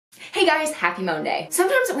guys, happy Mon-day.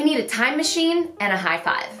 Sometimes we need a time machine and a high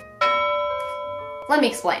five. Let me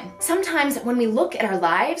explain. Sometimes when we look at our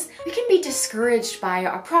lives, we can be discouraged by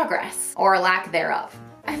our progress, or lack thereof.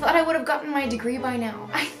 I thought I would have gotten my degree by now.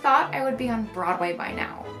 I thought I would be on Broadway by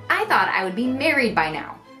now. I thought I would be married by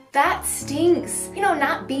now. That stinks. You know,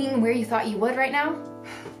 not being where you thought you would right now.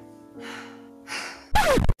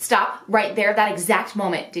 Stop right there, that exact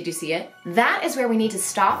moment. Did you see it? That is where we need to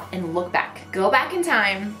stop and look back. Go back in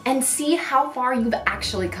time and see how far you've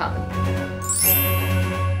actually come.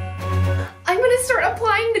 I'm gonna start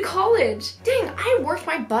applying to college. Dang, I worked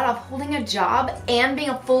my butt off holding a job and being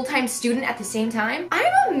a full-time student at the same time.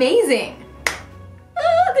 I'm amazing.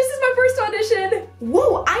 This is my first audition.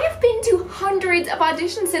 Whoa, I have been to hundreds of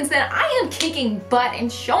auditions since then. I am kicking butt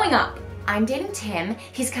and showing up. I'm dating Tim.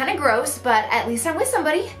 He's kind of gross, but at least I'm with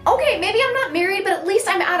somebody. Okay, maybe I'm not married, but at least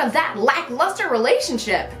I'm out of that lackluster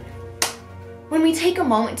relationship. When we take a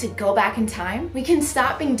moment to go back in time, we can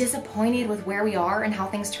stop being disappointed with where we are and how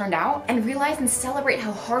things turned out, and realize and celebrate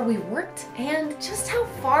how hard we worked and just how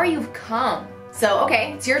far you've come. So,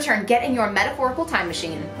 okay, it's your turn. Get in your metaphorical time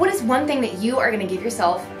machine. What is one thing that you are gonna give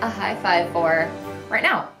yourself a high five for right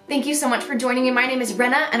now? Thank you so much for joining me. My name is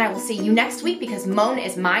Renna, and I will see you next week because Mon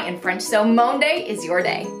is my in French, so Mon-day is your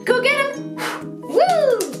day. Go get him!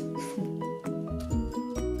 Woo!